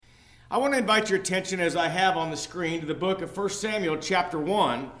I want to invite your attention, as I have on the screen, to the book of 1 Samuel chapter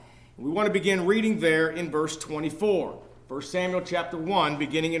 1. We want to begin reading there in verse 24. 1 Samuel chapter 1,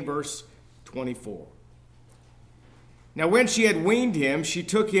 beginning in verse 24. Now when she had weaned him, she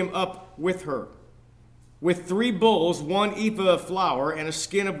took him up with her, with 3 bulls, 1 ephah of flour, and a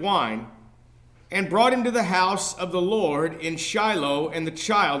skin of wine, and brought him to the house of the Lord in Shiloh, and the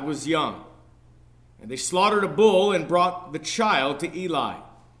child was young. And they slaughtered a bull and brought the child to Eli.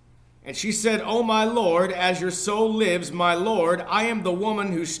 And she said, O my Lord, as your soul lives, my Lord, I am the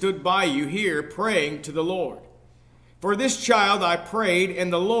woman who stood by you here praying to the Lord. For this child I prayed,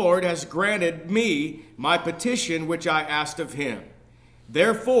 and the Lord has granted me my petition which I asked of him.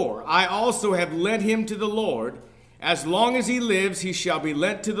 Therefore I also have lent him to the Lord. As long as he lives, he shall be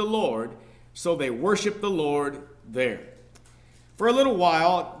lent to the Lord. So they worship the Lord there. For a little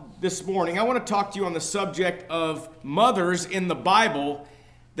while this morning, I want to talk to you on the subject of mothers in the Bible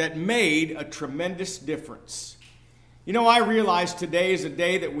that made a tremendous difference. You know, I realize today is a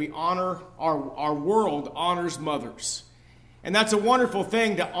day that we honor, our world honors mothers. And that's a wonderful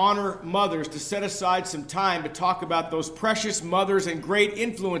thing, to honor mothers, to set aside some time to talk about those precious mothers and great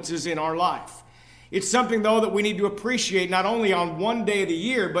influences in our life. It's something, though, that we need to appreciate not only on one day of the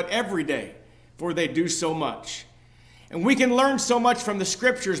year, but every day, for they do so much. And we can learn so much from the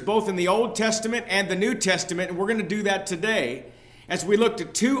scriptures, both in the Old Testament and the New Testament, and we're going to do that today as we look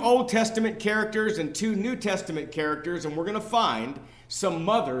at 2 Old Testament characters and 2 New Testament characters, and we're going to find some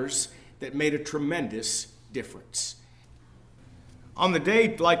mothers that made a tremendous difference. On the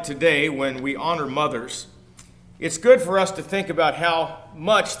day like today, when we honor mothers, it's good for us to think about how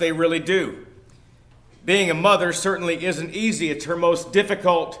much they really do. Being a mother certainly isn't easy. It's her most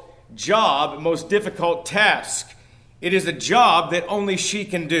difficult job, most difficult task. It is a job that only she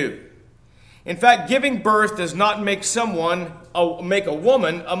can do. In fact, giving birth does not make a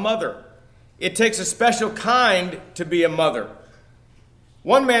woman a mother. It takes a special kind to be a mother.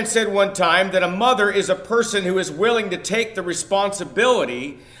 One man said one time that a mother is a person who is willing to take the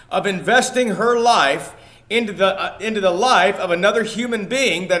responsibility of investing her life into the life of another human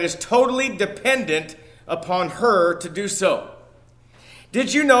being that is totally dependent upon her to do so.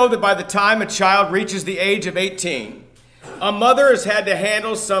 Did you know that by the time a child reaches the age of 18, a mother has had to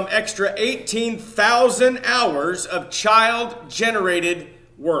handle some extra 18,000 hours of child-generated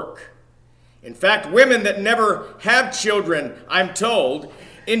work? In fact, women that never have children, I'm told,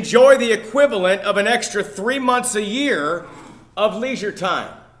 enjoy the equivalent of an extra 3 months a year of leisure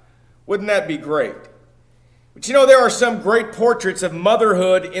time. Wouldn't that be great? But you know, there are some great portraits of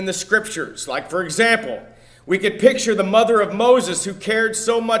motherhood in the scriptures. Like, for example, we could picture the mother of Moses, who cared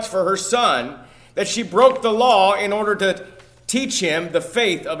so much for her son that she broke the law in order to teach him the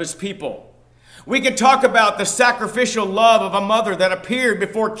faith of his people. We could talk about the sacrificial love of a mother that appeared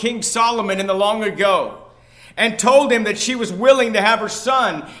before King Solomon in the long ago and told him that she was willing to have her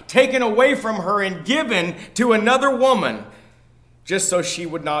son taken away from her and given to another woman just so he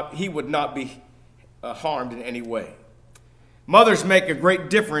would not be harmed in any way. Mothers make a great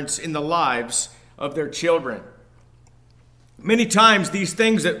difference in the lives of their children. Many times these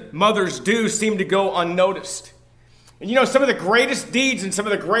things that mothers do seem to go unnoticed. And you know, some of the greatest deeds and some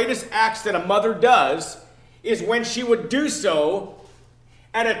of the greatest acts that a mother does is when she would do so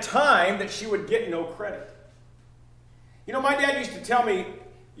at a time that she would get no credit. You know, my dad used to tell me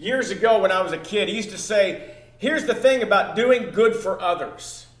years ago when I was a kid, he used to say, here's the thing about doing good for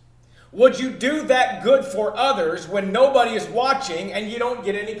others. Would you do that good for others when nobody is watching and you don't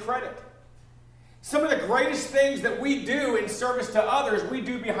get any credit? Some of the greatest things that we do in service to others, we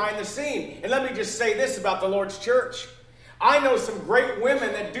do behind the scene. And let me just say this about the Lord's church. I know some great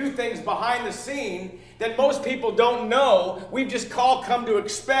women that do things behind the scene that most people don't know. We've just come to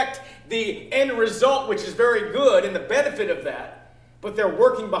expect the end result, which is very good, and the benefit of that. But they're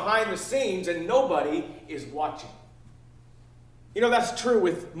working behind the scenes and nobody is watching. You know, that's true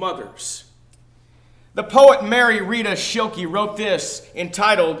with mothers. The poet Mary Rita Shilke wrote this,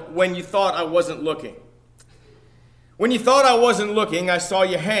 entitled, When You Thought I Wasn't Looking. When you thought I wasn't looking, I saw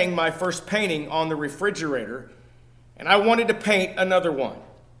you hang my first painting on the refrigerator, and I wanted to paint another one.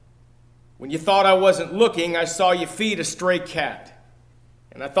 When you thought I wasn't looking, I saw you feed a stray cat,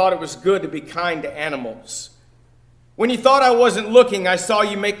 and I thought it was good to be kind to animals. When you thought I wasn't looking, I saw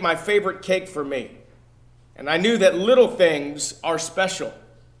you make my favorite cake for me, and I knew that little things are special.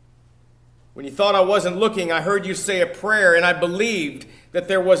 When you thought I wasn't looking, I heard you say a prayer, and I believed that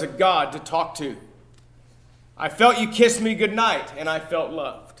there was a God to talk to. I felt you kiss me goodnight, and I felt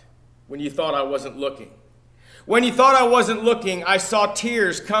loved when you thought I wasn't looking. When you thought I wasn't looking, I saw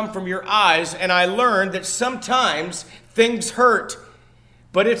tears come from your eyes, and I learned that sometimes things hurt,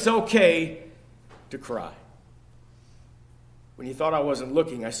 But it's okay to cry. When you thought I wasn't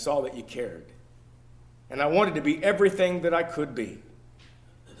looking, I saw that you cared. And I wanted to be everything that I could be.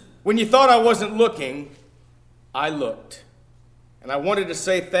 When you thought I wasn't looking, I looked. And I wanted to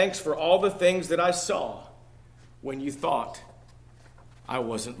say thanks for all the things that I saw when you thought I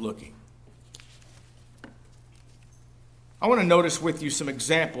wasn't looking. I want to notice with you some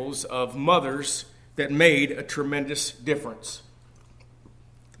examples of mothers that made a tremendous difference.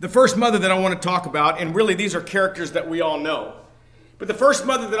 The first mother that I want to talk about, and really these are characters that we all know, but the first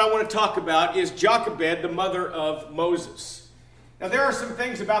mother that I want to talk about is Jochebed, the mother of Moses. Now there are some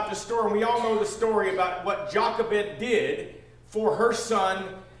things about this story, and we all know the story about what Jochebed did for her son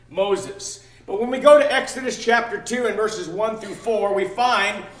Moses. But when we go to Exodus chapter 2 and verses 1 through 4, we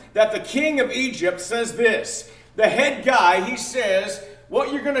find that the king of Egypt says this. The head guy, he says,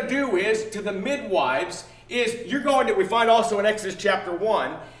 what you're going to do is, to the midwives, is you're going to, we find also in Exodus chapter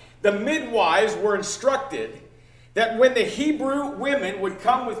 1, the midwives were instructed that when the Hebrew women would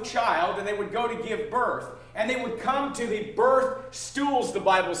come with child and they would go to give birth, and they would come to the birth stools, the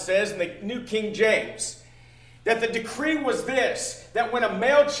Bible says, in the New King James, that the decree was this, that when a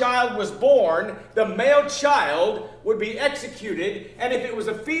male child was born, the male child would be executed, and if it was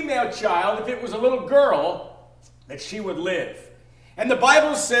a female child, if it was a little girl, that she would live. And the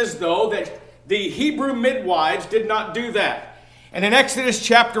Bible says, though, that the Hebrew midwives did not do that. And in Exodus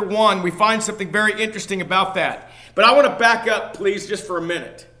chapter 1, we find something very interesting about that. But I want to back up, please, just for a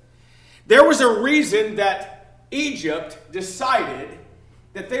minute. There was a reason that Egypt decided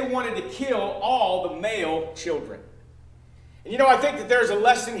that they wanted to kill all the male children. And you know, I think that there's a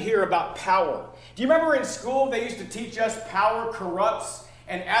lesson here about power. Do you remember in school they used to teach us power corrupts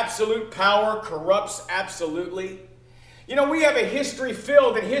and absolute power corrupts absolutely? You know, we have a history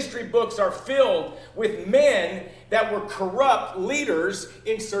filled, and history books are filled with men that were corrupt leaders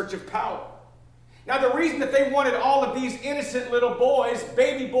in search of power. Now, the reason that they wanted all of these innocent little boys,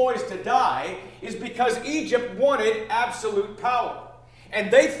 baby boys, to die is because Egypt wanted absolute power.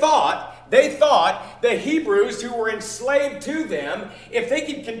 And they thought the Hebrews who were enslaved to them, if they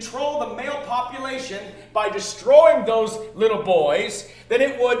could control the male population by destroying those little boys, then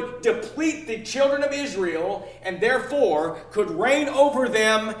it would deplete the children of Israel and therefore could reign over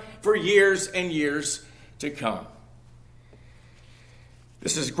them for years and years to come.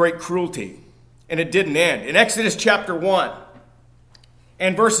 This is great cruelty, and it didn't end. In Exodus chapter 1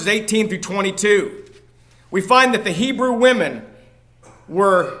 and verses 18 through 22, we find that the Hebrew women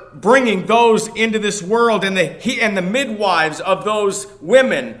were bringing those into this world, and the midwives of those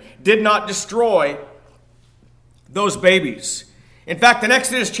women did not destroy those babies. In fact, in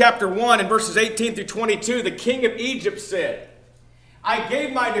Exodus chapter 1 and verses 18 through 22, the king of Egypt said, I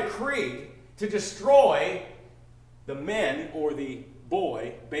gave my decree to destroy the men or the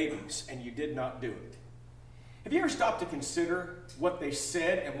boy babies, and you did not do it. Have you ever stopped to consider what they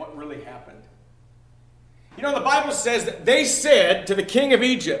said and what really happened? You know, the Bible says that they said to the king of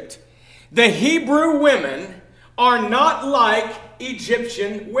Egypt, the Hebrew women are not like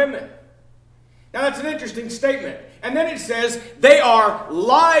Egyptian women. Now that's an interesting statement. And then it says they are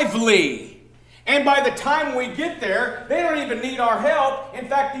lively. And by the time we get there, they don't even need our help. In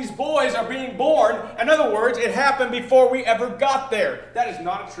fact, these boys are being born. In other words, it happened before we ever got there. That is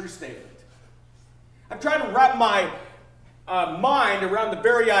not a true statement. I'm trying to wrap my mind around the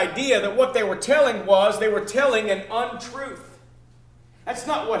very idea that what they were telling was they were telling an untruth. That's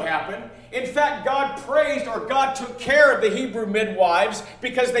not what happened. In fact, God praised, or God took care of the Hebrew midwives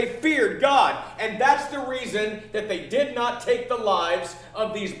because they feared God. And that's the reason that they did not take the lives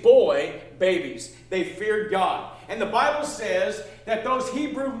of these boy babies. They feared God. And the Bible says that those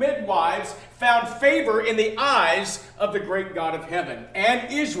Hebrew midwives found favor in the eyes of the great God of heaven.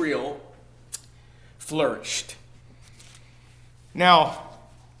 And Israel flourished. Now,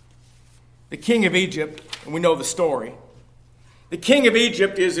 the king of Egypt, and we know the story, the king of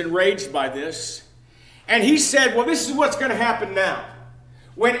Egypt is enraged by this, and he said, well, this is what's going to happen now.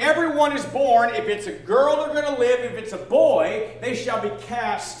 When everyone is born, if it's a girl, they're going to live. If it's a boy, they shall be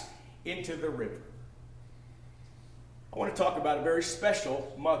cast into the river. I want to talk about a very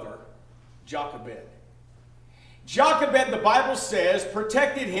special mother, Jochebed. Jochebed, the Bible says,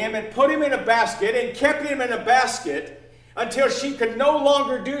 protected him and put him in a basket and kept him in a basket until she could no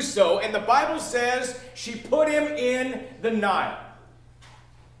longer do so. And the Bible says she put him in the Nile.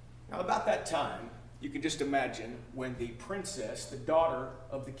 Now, about that time, you can just imagine when the princess, the daughter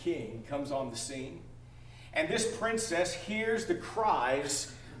of the king, comes on the scene. And this princess hears the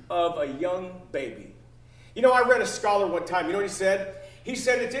cries of a young baby. You know, I read a scholar one time. You know what he said? He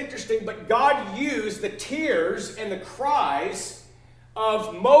said, it's interesting, but God used the tears and the cries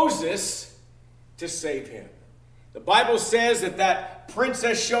of Moses to save him. The Bible says that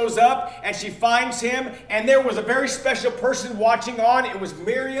princess shows up and she finds him, and there was a very special person watching on. It was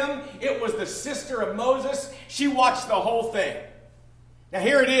Miriam. It was the sister of Moses. She watched the whole thing. Now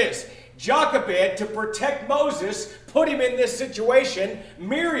here it is. Jochebed, to protect Moses, put him in this situation.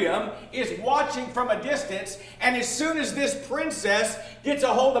 Miriam is watching from a distance, and as soon as this princess gets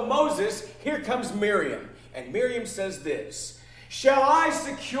a hold of Moses, here comes Miriam. And Miriam says this, "Shall I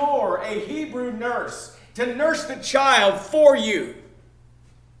secure a Hebrew nurse to nurse the child for you?"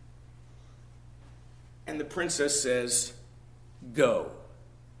 And the princess says, "Go."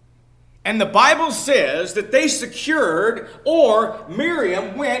 And the Bible says that they secured, or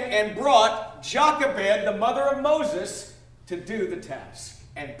Miriam went and brought Jochebed, the mother of Moses, to do the task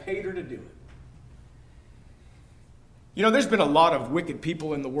and paid her to do it. You know, there's been a lot of wicked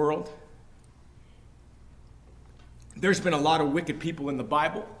people in the world. There's been a lot of wicked people in the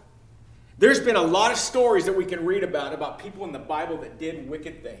Bible. There's been a lot of stories that we can read about people in the Bible that did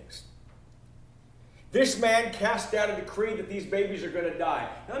wicked things. This man cast out a decree that these babies are going to die.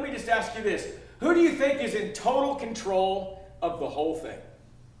 Now let me just ask you this. Who do you think is in total control of the whole thing?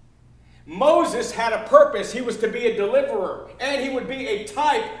 Moses had a purpose. He was to be a deliverer, and he would be a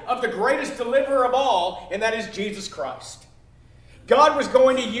type of the greatest deliverer of all, and that is Jesus Christ. God was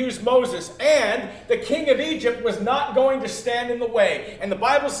going to use Moses, and the king of Egypt was not going to stand in the way. And the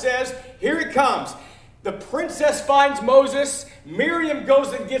Bible says, here it comes. The princess finds Moses, Miriam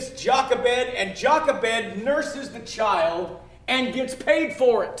goes and gets Jochebed, and Jochebed nurses the child and gets paid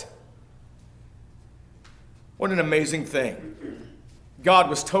for it. What an amazing thing. God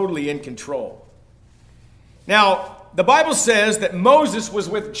was totally in control. Now, the Bible says that Moses was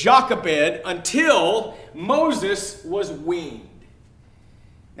with Jochebed until Moses was weaned.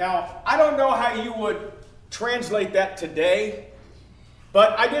 Now, I don't know how you would translate that today,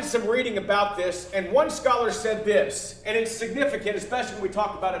 but I did some reading about this, and one scholar said this, and it's significant, especially when we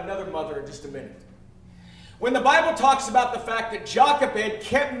talk about another mother in just a minute. When the Bible talks about the fact that Jochebed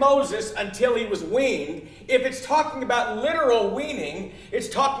kept Moses until he was weaned, if it's talking about literal weaning, it's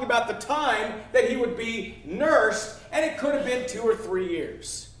talking about the time that he would be nursed, and it could have been 2 or 3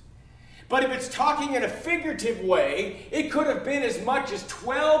 years. But if it's talking in a figurative way, it could have been as much as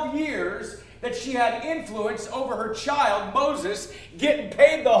 12 years that she had influence over her child, Moses, getting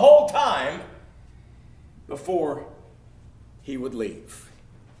paid the whole time before he would leave.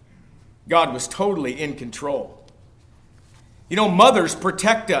 God was totally in control. You know, mothers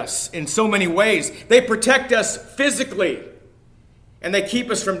protect us in so many ways. They protect us physically, and they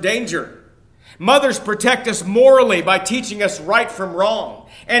keep us from danger. Mothers protect us morally by teaching us right from wrong.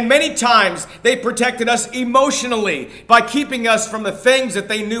 And many times they protected us emotionally by keeping us from the things that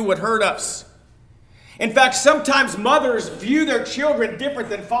they knew would hurt us. In fact, sometimes mothers view their children different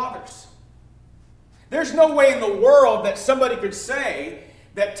than fathers. There's no way in the world that somebody could say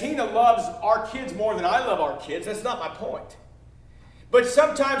that Tina loves our kids more than I love our kids. That's not my point. But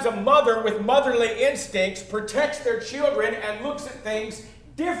sometimes a mother with motherly instincts protects their children and looks at things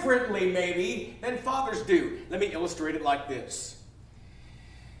differently, maybe, than fathers do. Let me illustrate it like this.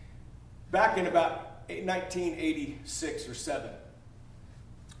 Back in about 1986 or 7,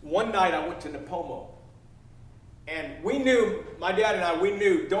 one night I went to Napomo. And we knew, my dad and I, we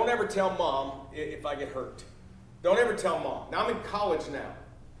knew, don't ever tell Mom if I get hurt. Don't ever tell Mom. Now I'm in college now.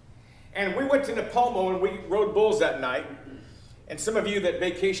 And we went to Napomo and we rode bulls that night. And some of you that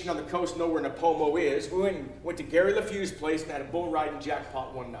vacation on the coast know where Napomo is. We went to Gary LaFew's place and had a bull riding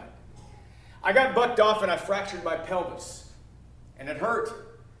jackpot one night. I got bucked off and I fractured my pelvis. And it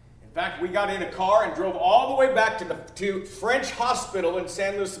hurt. In fact, we got in a car and drove all the way back to French Hospital in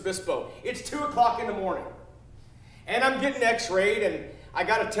San Luis Obispo. It's 2 o'clock in the morning. And I'm getting x-rayed, and I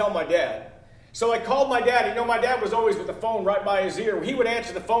got to tell my dad. So I called my dad. You know, my dad was always with the phone right by his ear. He would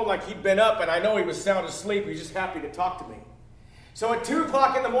answer the phone like he'd been up, and I know he was sound asleep. He was just happy to talk to me. So at 2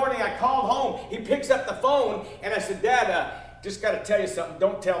 o'clock in the morning, I called home. He picks up the phone, and I said, Dad, just got to tell you something.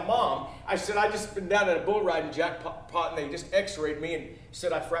 Don't tell Mom. I said, I just been down at a bull riding jackpot, and they just x-rayed me and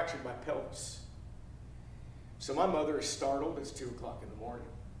said I fractured my pelvis. So my mother is startled. It's 2 o'clock in the morning.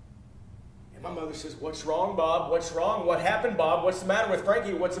 My mother says, what's wrong, Bob? What's wrong? What happened, Bob? What's the matter with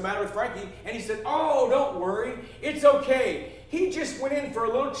Frankie? What's the matter with Frankie? And he said, oh, don't worry. It's okay. He just went in for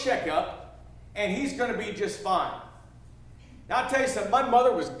a little checkup, and he's going to be just fine. Now, I'll tell you something. My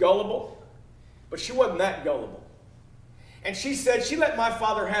mother was gullible, but she wasn't that gullible. And she said, she let my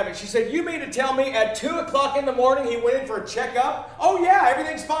father have it. She said, you mean to tell me at 2 o'clock in the morning he went in for a checkup? Oh, yeah,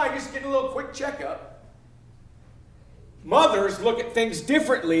 everything's fine. Just getting a little quick checkup. Mothers look at things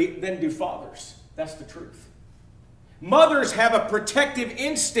differently than do fathers. That's the truth. Mothers have a protective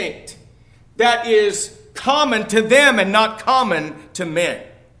instinct that is common to them and not common to men.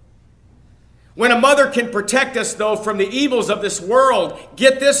 When a mother can protect us, though, from the evils of this world,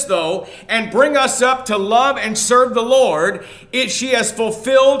 get this, though, and bring us up to love and serve the Lord, she has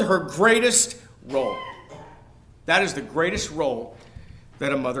fulfilled her greatest role. That is the greatest role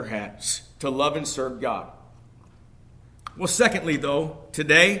that a mother has, to love and serve God. Well, secondly, though,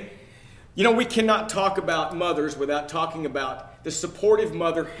 today, we cannot talk about mothers without talking about the supportive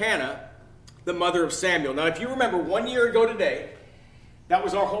mother, Hannah, the mother of Samuel. Now, if you remember 1 year ago today, that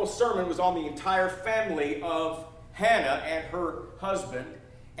was our whole sermon, was on the entire family of Hannah and her husband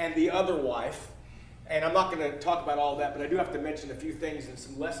and the other wife. And I'm not going to talk about all that, but I do have to mention a few things and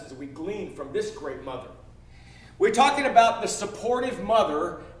some lessons that we gleaned from this great mother. We're talking about the supportive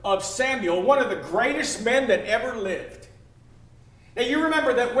mother of Samuel, one of the greatest men that ever lived. Now, you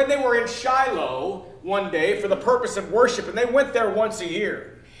remember that when they were in Shiloh one day for the purpose of worship, and they went there once a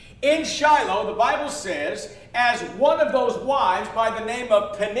year. In Shiloh, the Bible says, as one of those wives by the name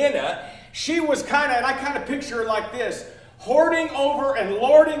of Peninnah, she was and I kind of picture her like this, hoarding over and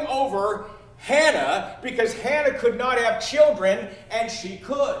lording over Hannah, because Hannah could not have children, and she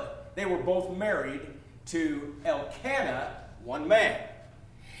could. They were both married to Elkanah, one man.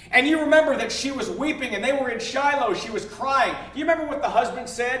 And you remember that she was weeping, and they were in Shiloh. She was crying. Do you remember what the husband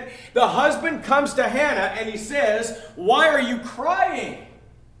said? The husband comes to Hannah, and he says, "Why are you crying?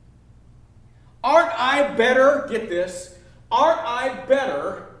 Aren't I better," get this, "aren't I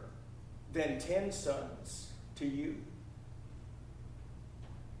better than 10 sons to you?"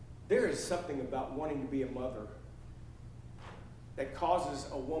 There is something about wanting to be a mother that causes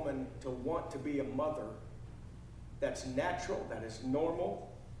a woman to want to be a mother that's natural, that is normal.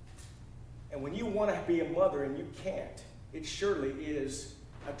 And when you want to be a mother and you can't, it surely is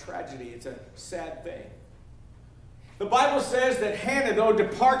a tragedy. It's a sad thing. The Bible says that Hannah, though,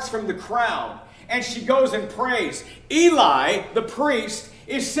 departs from the crowd, and she goes and prays. Eli, the priest,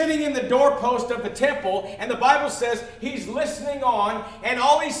 is sitting in the doorpost of the temple, and the Bible says he's listening on, and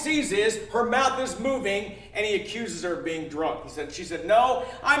all he sees is her mouth is moving, and he accuses her of being drunk. She said, "No,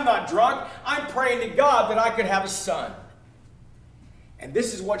 I'm not drunk. I'm praying to God that I could have a son." And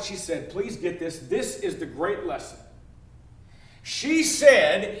this is what she said. Please get this. This is the great lesson. She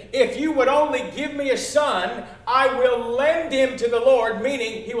said, "If you would only give me a son, I will lend him to the Lord,"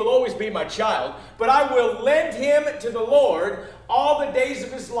 meaning he will always be my child, "but I will lend him to the Lord all the days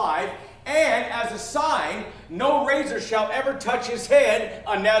of his life, and as a sign, no razor shall ever touch his head,"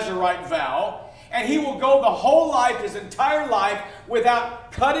 a Nazirite vow, "and he will go the whole life, his entire life,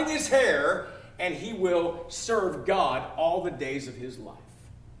 without cutting his hair, and he will serve God all the days of his life."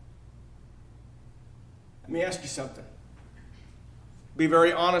 Let me ask you something. Be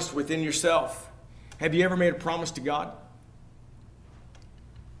very honest within yourself. Have you ever made a promise to God?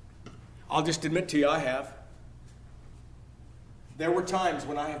 I'll just admit to you, I have. There were times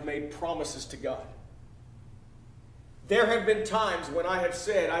when I have made promises to God. There have been times when I have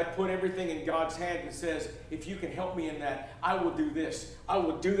said, I put everything in God's hand and says, "If you can help me in that, I will do this. I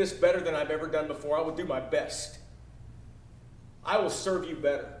will do this better than I've ever done before. I will do my best. I will serve you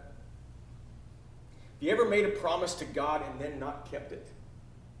better." Have you ever made a promise to God and then not kept it?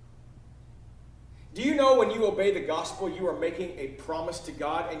 Do you know when you obey the gospel, you are making a promise to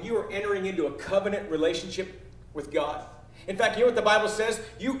God and you are entering into a covenant relationship with God? In fact, you know what the Bible says?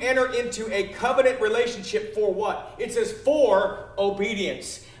 You enter into a covenant relationship for what? It says for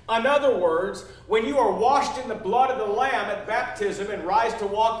obedience. In other words, when you are washed in the blood of the Lamb at baptism and rise to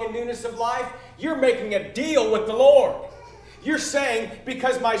walk in newness of life, you're making a deal with the Lord. You're saying,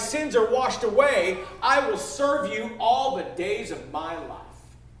 because my sins are washed away, I will serve you all the days of my life.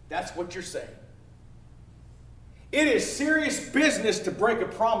 That's what you're saying. It is serious business to break a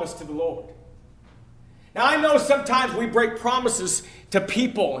promise to the Lord. Now, I know sometimes we break promises to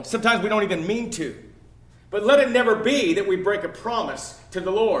people, and sometimes we don't even mean to. But let it never be that we break a promise to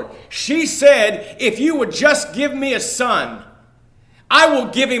the Lord. She said, "If you would just give me a son, I will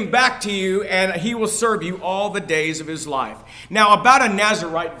give him back to you, and he will serve you all the days of his life." Now, about a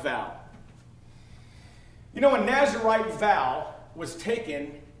Nazirite vow. You know, a Nazirite vow was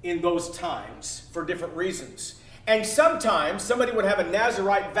taken in those times for different reasons. And sometimes somebody would have a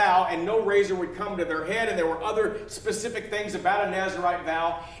Nazirite vow and no razor would come to their head, and there were other specific things about a Nazirite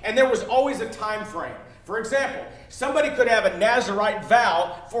vow, and there was always a time frame. For example, somebody could have a Nazirite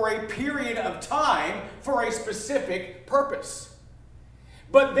vow for a period of time for a specific purpose.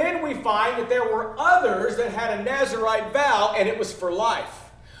 But then we find that there were others that had a Nazirite vow, and it was for life.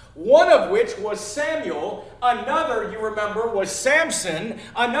 one of which was Samuel, another, you remember, was Samson,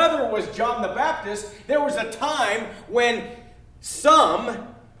 another was John the Baptist. There was a time when some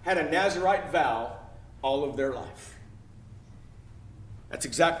had a Nazirite vow all of their life. That's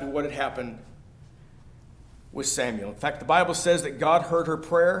exactly what had happened with Samuel. In fact, the Bible says that God heard her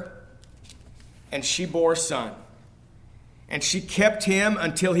prayer, and she bore a son. And she kept him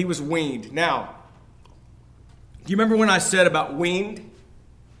until he was weaned. Now, do you remember when I said about weaned?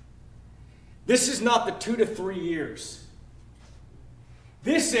 This is not the 2 to 3 years.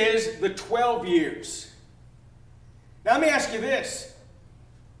 This is the 12 years. Now let me ask you this.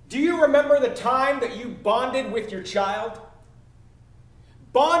 Do you remember the time that you bonded with your child?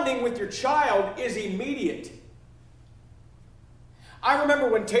 Bonding with your child is immediate. I remember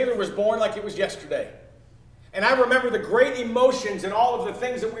when Taylor was born like it was yesterday. And I remember the great emotions and all of the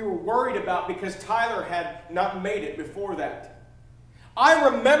things that we were worried about because Tyler had not made it before that. I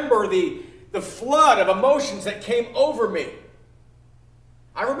remember the flood of emotions that came over me.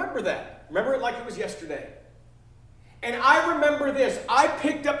 I remember that. Remember it like it was yesterday. And I remember this. I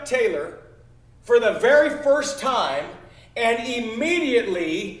picked up Taylor for the very first time, and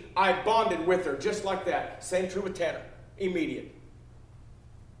immediately I bonded with her, just like that. Same true with Tanner. Immediate.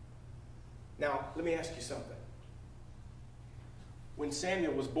 Now, let me ask you something. When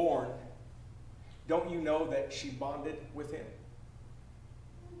Samuel was born, don't you know that she bonded with him?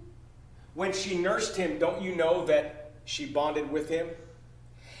 When she nursed him, don't you know that she bonded with him?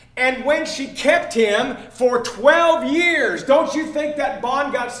 And when she kept him for 12 years, don't you think that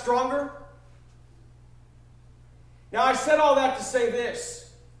bond got stronger? Now, I said all that to say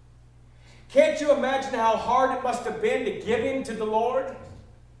this. Can't you imagine how hard it must have been to give him to the Lord?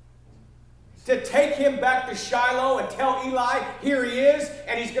 To take him back to Shiloh and tell Eli, here he is,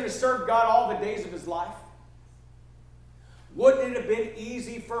 and he's going to serve God all the days of his life? Wouldn't it have been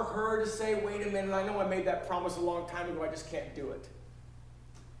easy for her to say, wait a minute, I know I made that promise a long time ago, I just can't do it?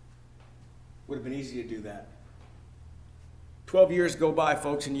 Would have been easy to do that. 12 years go by,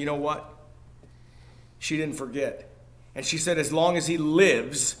 folks, and you know what? She didn't forget. And she said, as long as he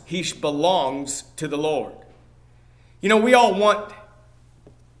lives, he belongs to the Lord. You know, we all want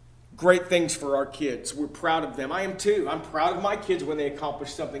great things for our kids. We're proud of them. I am too. I'm proud of my kids when they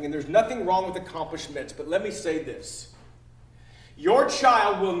accomplish something. And there's nothing wrong with accomplishments. But let me say this. Your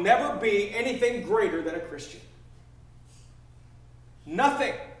child will never be anything greater than a Christian.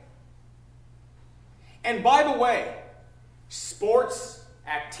 Nothing. And by the way, sports,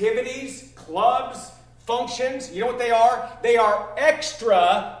 activities, clubs, functions, you know what they are? They are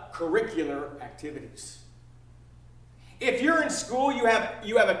extracurricular activities. If you're in school, you have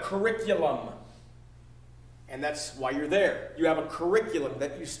a curriculum. And that's why you're there. You have a curriculum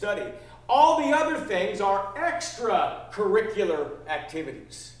that you study. All the other things are extracurricular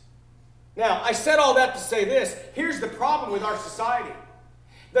activities. Now, I said all that to say this. Here's the problem with our society.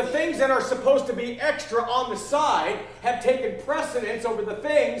 The things that are supposed to be extra on the side have taken precedence over the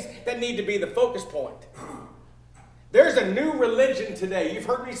things that need to be the focus point. There's a new religion today. You've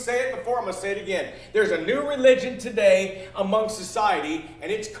heard me say it before. I'm going to say it again. There's a new religion today among society,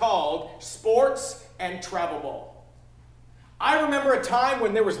 and it's called sports and travel ball. I remember a time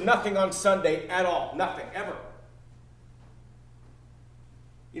when there was nothing on Sunday at all. Nothing, ever.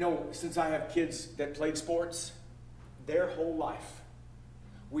 You know, since I have kids that played sports, their whole life,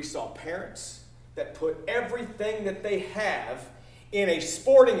 we saw parents that put everything that they have in a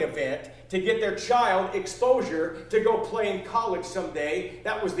sporting event to get their child exposure to go play in college someday.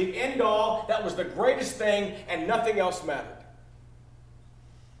 That was the end all. That was the greatest thing, and nothing else mattered.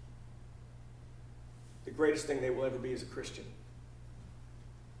 The greatest thing they will ever be is a Christian.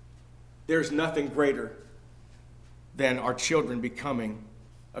 There's nothing greater than our children becoming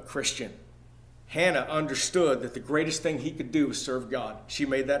a Christian. Hannah understood that the greatest thing he could do was serve God. She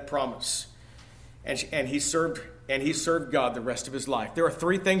made that promise. And he served God the rest of his life. There are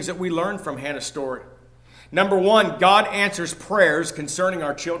 3 things that we learn from Hannah's story. Number 1, God answers prayers concerning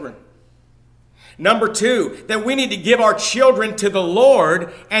our children. Number 2, that we need to give our children to the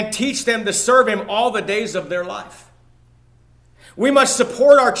Lord and teach them to serve him all the days of their life. We must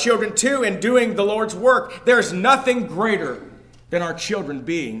support our children too in doing the Lord's work. There's nothing greater than our children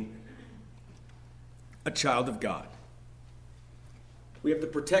being a child of God. We have the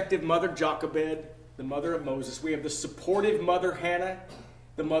protective mother, Jochebed, the mother of Moses. We have the supportive mother, Hannah,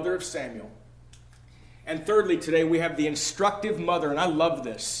 the mother of Samuel. And thirdly, today we have the instructive mother, and I love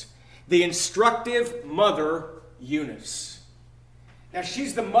this, the instructive mother, Eunice. Now,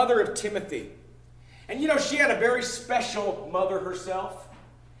 she's the mother of Timothy. And you know, she had a very special mother herself.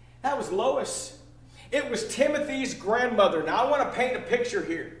 That was Lois. It was Timothy's grandmother. Now, I want to paint a picture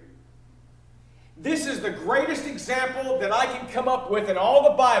here. This is the greatest example that I can come up with in all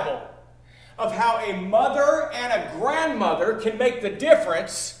the Bible of how a mother and a grandmother can make the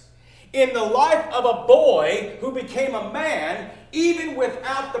difference in the life of a boy who became a man, even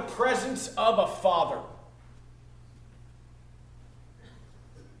without the presence of a father.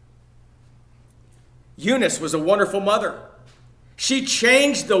 Eunice was a wonderful mother. She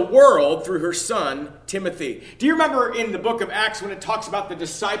changed the world through her son, Timothy. Do you remember in the book of Acts when it talks about the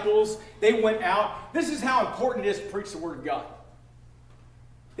disciples? They went out. This is how important it is to preach the Word of God.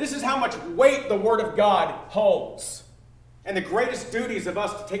 This is how much weight the Word of God holds. And the greatest duties of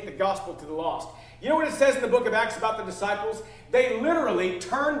us to take the gospel to the lost. You know what it says in the book of Acts about the disciples? They literally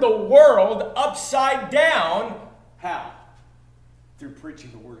turned the world upside down. How? Through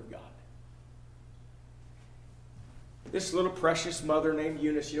preaching the Word of God. This little precious mother named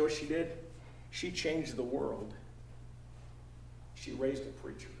Eunice, you know what she did? She changed the world. She raised a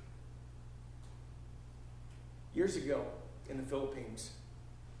preacher. Years ago in the Philippines,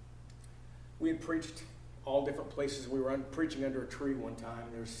 we had preached all different places. We were preaching under a tree one time.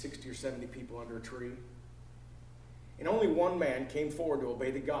 There were 60 or 70 people under a tree. And only one man came forward to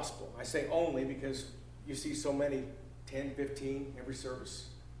obey the gospel. I say only because you see so many, 10, 15, every service.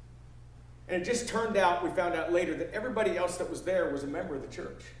 And it just turned out, we found out later, that everybody else that was there was a member of the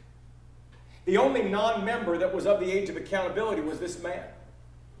church. The only non-member that was of the age of accountability was this man.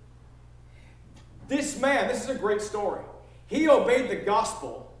 This man, this is a great story. He obeyed the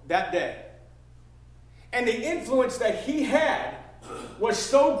gospel that day. And the influence that he had was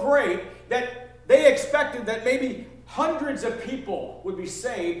so great that they expected that maybe hundreds of people would be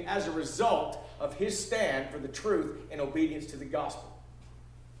saved as a result of his stand for the truth and obedience to the gospel.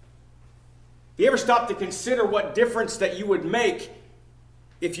 You ever stop to consider what difference that you would make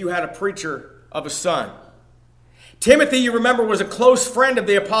if you had a preacher of a son? Timothy, you remember, was a close friend of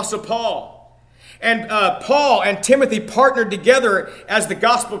the Apostle Paul. And Paul and Timothy partnered together as the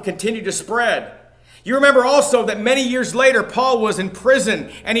gospel continued to spread. You remember also that many years later, Paul was in prison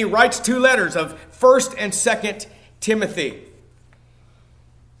and he writes 2 letters of 1st and 2nd Timothy.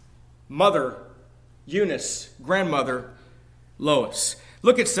 Mother, Eunice, grandmother, Lois.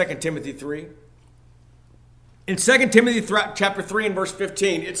 Look at 2 Timothy 3. In 2 Timothy chapter 3 and verse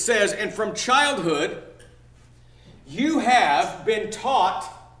 15, it says, "And from childhood you have been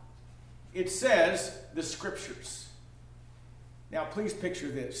taught," it says, "the Scriptures." Now please picture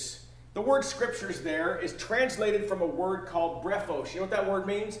this. The word Scriptures there is translated from a word called brephos. You know what that word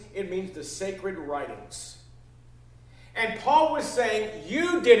means? It means the sacred writings. And Paul was saying,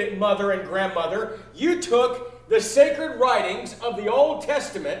 you did it, mother and grandmother. You took the sacred writings of the Old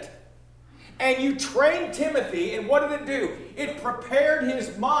Testament and you trained Timothy, and what did it do? It prepared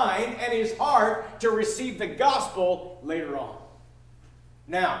his mind and his heart to receive the gospel later on.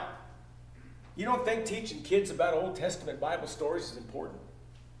 Now, you don't think teaching kids about Old Testament Bible stories is important?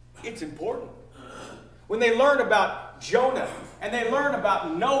 It's important. When they learn about Jonah, and they learn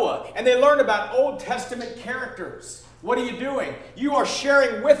about Noah, and they learn about Old Testament characters, what are you doing? You are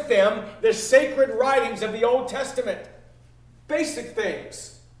sharing with them the sacred writings of the Old Testament. Basic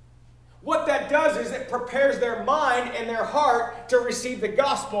things. What that does is it prepares their mind and their heart to receive the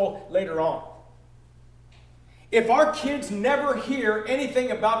gospel later on. If our kids never hear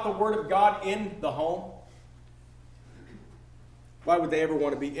anything about the Word of God in the home, why would they ever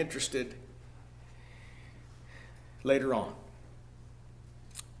want to be interested later on?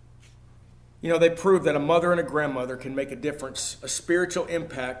 You know, they prove that a mother and a grandmother can make a difference, a spiritual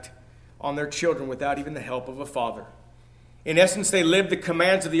impact on their children without even the help of a father. In essence, they lived the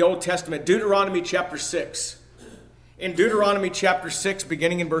commands of the Old Testament. Deuteronomy chapter 6. In Deuteronomy chapter 6,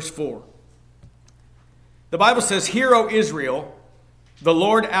 beginning in verse 4. The Bible says, "Hear, O Israel, the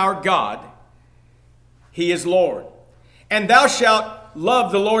Lord our God, He is Lord. And thou shalt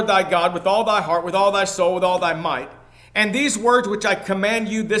love the Lord thy God with all thy heart, with all thy soul, with all thy might. And these words which I command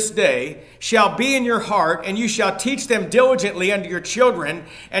you this day shall be in your heart, and you shall teach them diligently unto your children,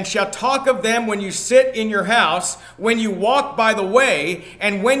 and shall talk of them when you sit in your house, when you walk by the way,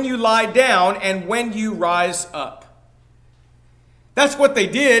 and when you lie down, and when you rise up." That's what they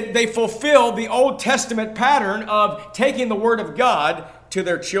did. They fulfilled the Old Testament pattern of taking the Word of God to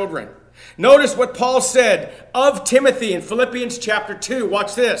their children. Notice what Paul said of Timothy in Philippians chapter 2.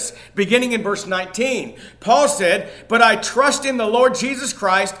 Watch this, beginning in verse 19. Paul said, "But I trust in the Lord Jesus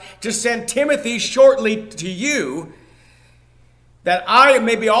Christ to send Timothy shortly to you, that I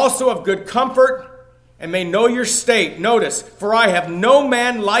may be also of good comfort and may know your state." Notice, "For I have no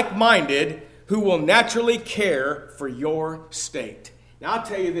man like-minded who will naturally care for your state." Now I'll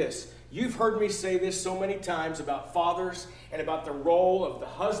tell you this. You've heard me say this so many times about fathers and about the role of the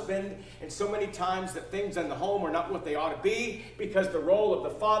husband, and so many times that things in the home are not what they ought to be because the role of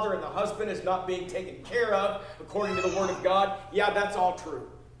the father and the husband is not being taken care of according to the Word of God. Yeah, that's all true.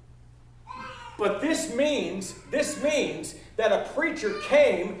 But this means that a preacher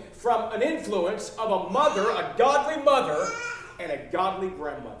came from an influence of a mother, a godly mother, and a godly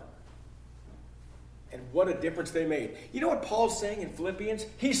grandmother. And what a difference they made. You know what Paul's saying in Philippians?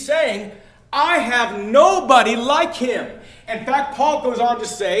 He's saying, I have nobody like him. In fact, Paul goes on to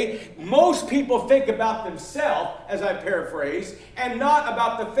say, most people think about themselves, as I paraphrase, and not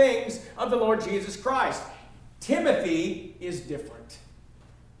about the things of the Lord Jesus Christ. Timothy is different.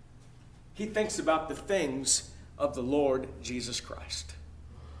 He thinks about the things of the Lord Jesus Christ.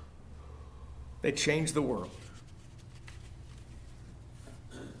 They changed the world.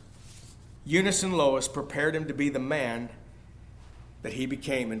 Eunice and Lois prepared him to be the man that he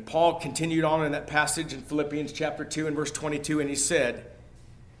became. And Paul continued on in that passage in Philippians chapter 2 and verse 22, and he said,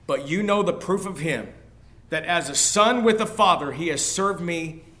 but you know the proof of him, that as a son with a father, he has served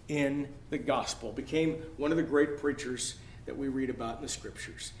me in the gospel. Became one of the great preachers that we read about in the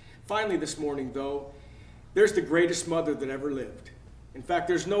scriptures. Finally, this morning, though, there's the greatest mother that ever lived. In fact,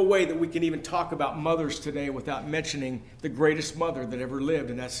 there's no way that we can even talk about mothers today without mentioning the greatest mother that ever lived,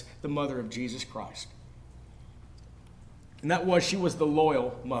 and that's the mother of Jesus Christ. And she was the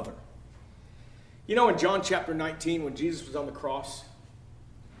loyal mother. You know, in John chapter 19, when Jesus was on the cross,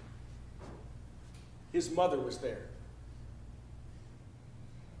 his mother was there.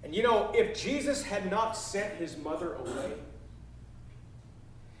 And you know, if Jesus had not sent his mother away,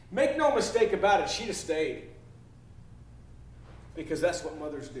 make no mistake about it, she'd have stayed. Because that's what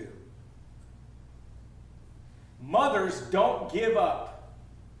mothers do. Mothers don't give up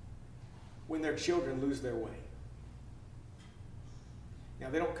when their children lose their way. Now,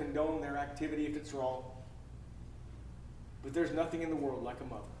 they don't condone their activity if it's wrong. But there's nothing in the world like a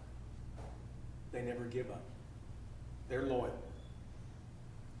mother. They never give up. They're loyal.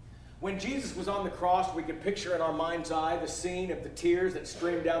 When Jesus was on the cross, we could picture in our mind's eye the scene of the tears that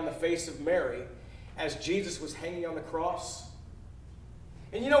streamed down the face of Mary as Jesus was hanging on the cross.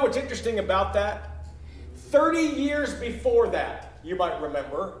 And you know what's interesting about that? 30 years before that, you might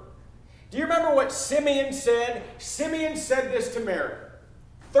remember. Do you remember what Simeon said? Simeon said this to Mary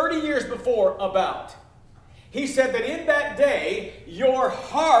 30 years before about. He said that in that day, your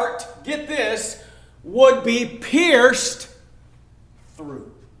heart, get this, would be pierced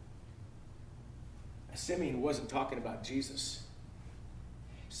through. Now, Simeon wasn't talking about Jesus.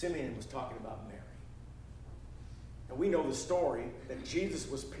 Simeon was talking about Mary. And we know the story that Jesus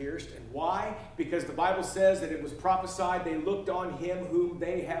was pierced. And why? Because the Bible says that it was prophesied they looked on him whom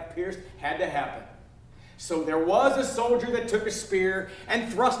they have pierced. Had to happen. So there was a soldier that took a spear and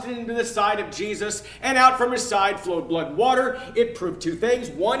thrust it into the side of Jesus, and out from his side flowed blood and water. It proved two things.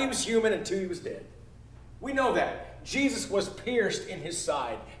 One, he was human, and two, he was dead. We know that. Jesus was pierced in his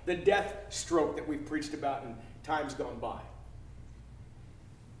side. The death stroke that we've preached about in times gone by.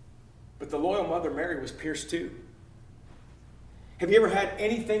 But the loyal mother Mary was pierced too. Have you ever had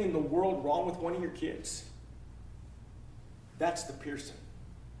anything in the world wrong with one of your kids? That's the piercing.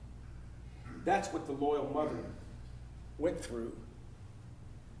 That's what the loyal mother went through.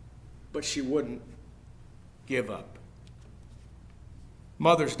 But she wouldn't give up.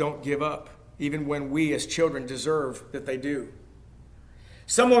 Mothers don't give up, even when we as children deserve that they do.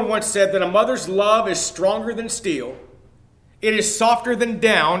 Someone once said that a mother's love is stronger than steel. It is softer than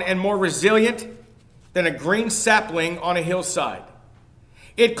down and more resilient than a green sapling on a hillside.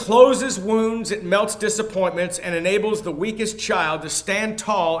 It closes wounds, it melts disappointments, and enables the weakest child to stand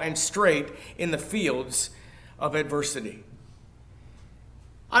tall and straight in the fields of adversity.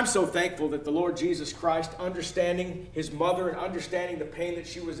 I'm so thankful that the Lord Jesus Christ, understanding his mother and understanding the pain that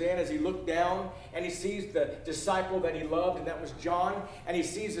she was in, as he looked down and he sees the disciple that he loved, and that was John, and he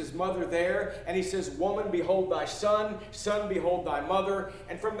sees his mother there, and he says, woman, behold thy son, son, behold thy mother.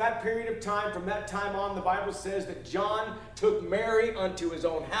 And from that period of time, from that time on, the Bible says that John took Mary unto his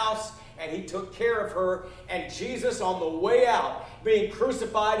own house, and he took care of her. And Jesus, on the way out, being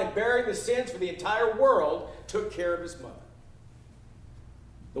crucified and bearing the sins for the entire world, took care of his mother.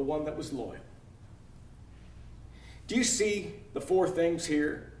 The one that was loyal. Do you see the four things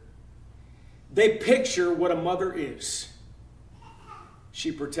here? They picture what a mother is. She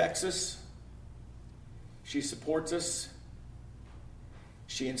protects us. She supports us.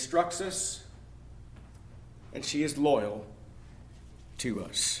 She instructs us. And she is loyal to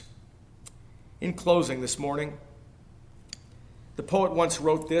us. In closing this morning, the poet once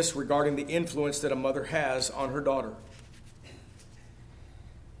wrote this regarding the influence that a mother has on her daughter.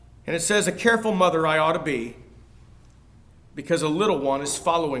 And it says, a careful mother I ought to be, because a little one is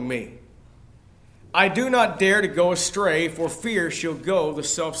following me. I do not dare to go astray, for fear she'll go the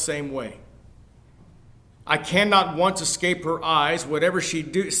selfsame way. I cannot once escape her eyes. Whatever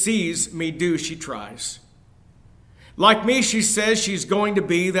she sees me do, she tries. Like me, she says she's going to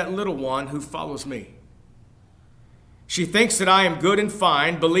be that little one who follows me. She thinks that I am good and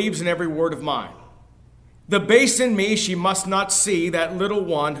fine, believes in every word of mine. The base in me she must not see, that little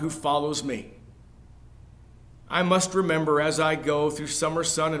one who follows me. I must remember as I go through summer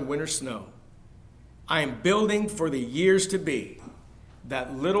sun and winter snow, I am building for the years to be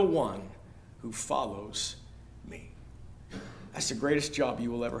that little one who follows me. That's the greatest job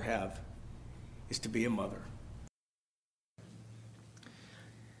you will ever have, is to be a mother.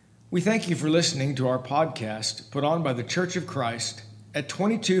 We thank you for listening to our podcast put on by the Church of Christ at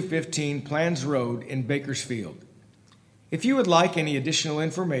 2215 Plans Road in Bakersfield. If you would like any additional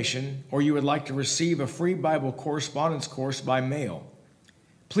information, or you would like to receive a free Bible correspondence course by mail,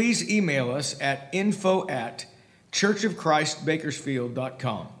 please email us at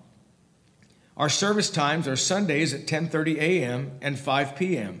info@churchofchristbakersfield.com. Our service times are Sundays at 10:30 a.m. and 5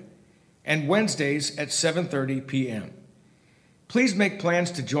 p.m., and Wednesdays at 7:30 p.m. Please make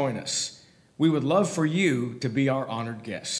plans to join us. We would love for you to be our honored guest.